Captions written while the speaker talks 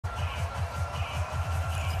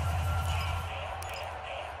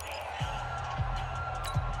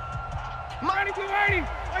Mighty 280.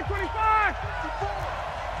 25.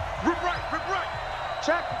 Rip right, rip right.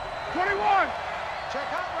 Check. 21. Check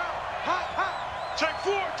hot route. Hot, hot. Check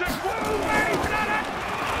 4, check 4. Move, Manny, got it.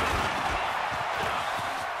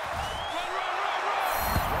 Run, run, run, run.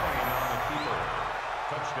 Ryan on the keeper.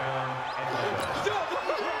 Touchdown, Atlanta.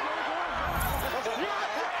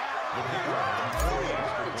 The keeper on the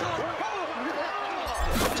extra point.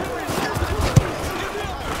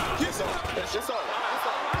 It's all.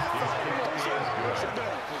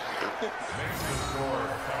 Makes the score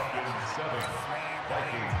Falcons 7,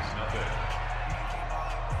 Vikings nothing.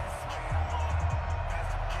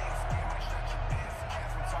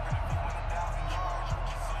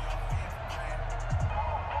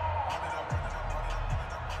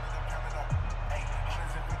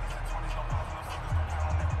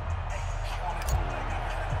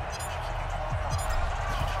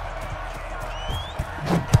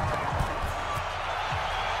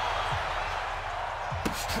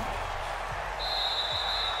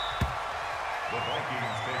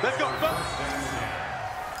 Let's go,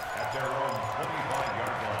 at their own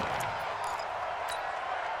 25-yard line.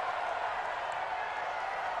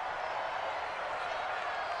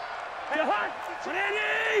 Hey, hot.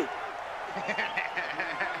 Manny.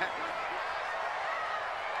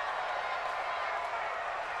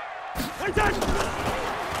 One touch.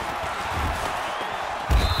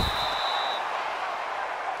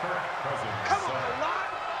 Come on, Lot.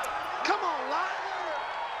 Come on, Lot.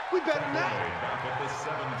 We better not. Back at the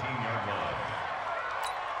 17-yard line.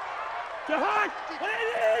 Hot.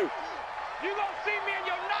 Manny. You gonna see me in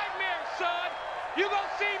your nightmares, son. You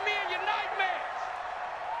gonna see me in your nightmares.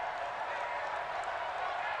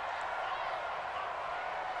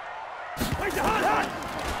 Where's the hot?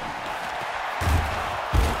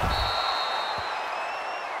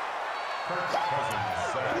 Kirk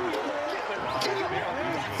Cousins sacked.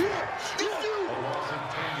 A loss of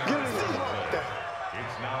 10 yards.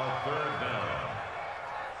 It's now 3rd down.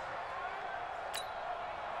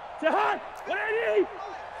 Hot. Manny.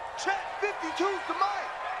 Check 52 to Mike.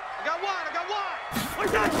 I got one. One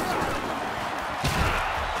touch.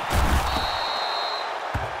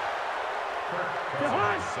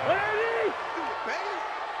 Hot. Manny. Baby.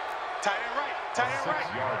 Tight end right. Tight end right.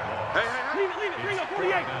 6-yard loss. Hey. Leave it. Bring up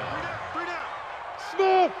 48. Three down.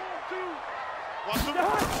 Smooth. Watch them.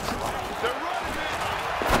 Hot. They're running it.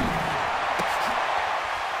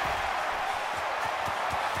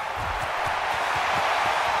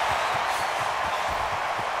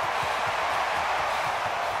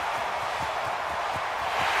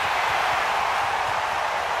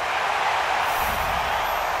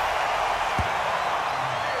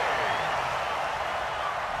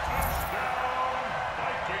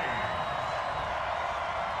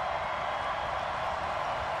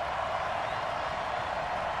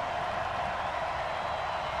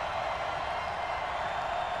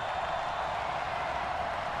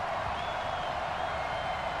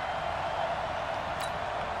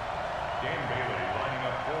 Dan Bailey lining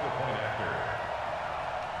up for the point after.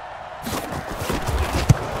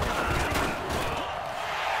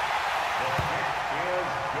 The kick is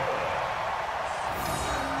good.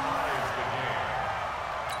 Ties the game.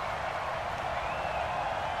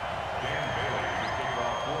 Dan Bailey to kick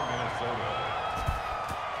off for Minnesota.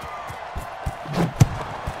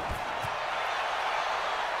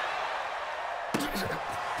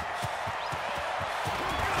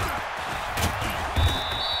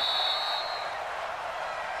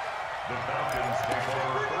 The Falcons take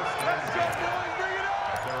over first and 10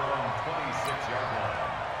 at their own 26-yard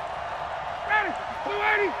line. Ready.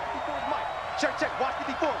 280. Mike. Check. Watch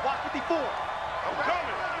 54. I'm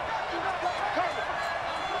coming.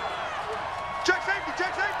 Check safety.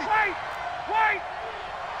 Wait.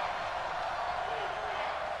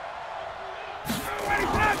 Ready,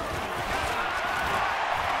 set.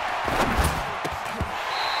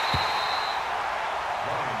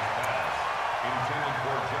 Lions pass, intended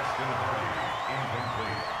for Justin Hardy,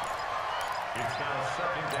 incomplete. It's now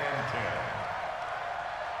 2nd and 10.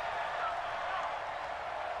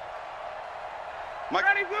 Mike.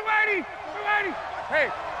 Ready, 280. Hey,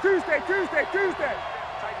 Tuesday.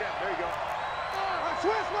 Tight down. There you go.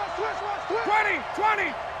 Switch.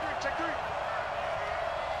 20. Check 3.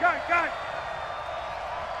 Got it.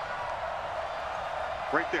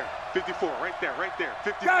 Right there. 54. Right there.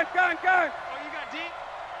 54. Got it. Oh, you got D?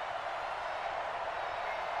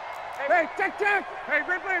 Hey, check. Hey,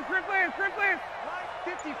 grid plans.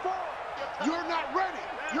 54. You're not ready.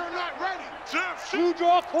 Jeff, shoot. Blue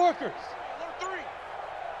draw corkers. Low 3.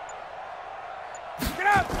 Get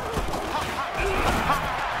up.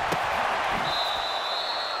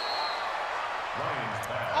 Lions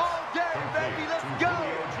pass. All day,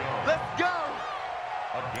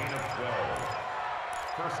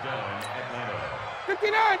 First down, Atlanta.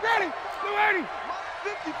 59, ready. Blue 80.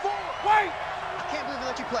 54. Wait. I can't believe they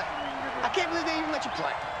let you play. I can't believe they even let you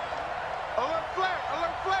play. Alert flare,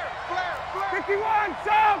 alert flare, flare, flare. 51,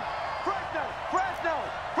 Sam. Fresno, Fresno.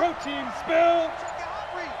 Protein spill. Check your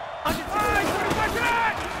hot read. Hey, 25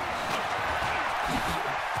 tonight.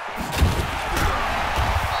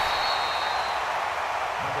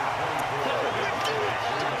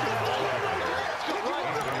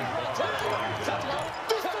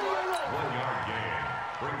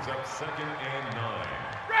 Brings up 2nd and 9.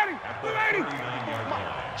 Ready. At the Blue 80. 39-yard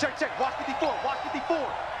line. Check, check. Watch 54. Watch 54.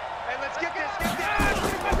 Hey, let's get this. Get this. Ah,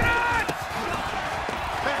 25 tonight.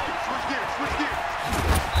 Hey, switch gears. Switch gears.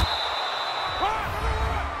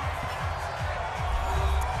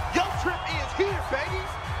 Your trip is here, baby.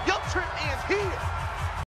 Your trip is here.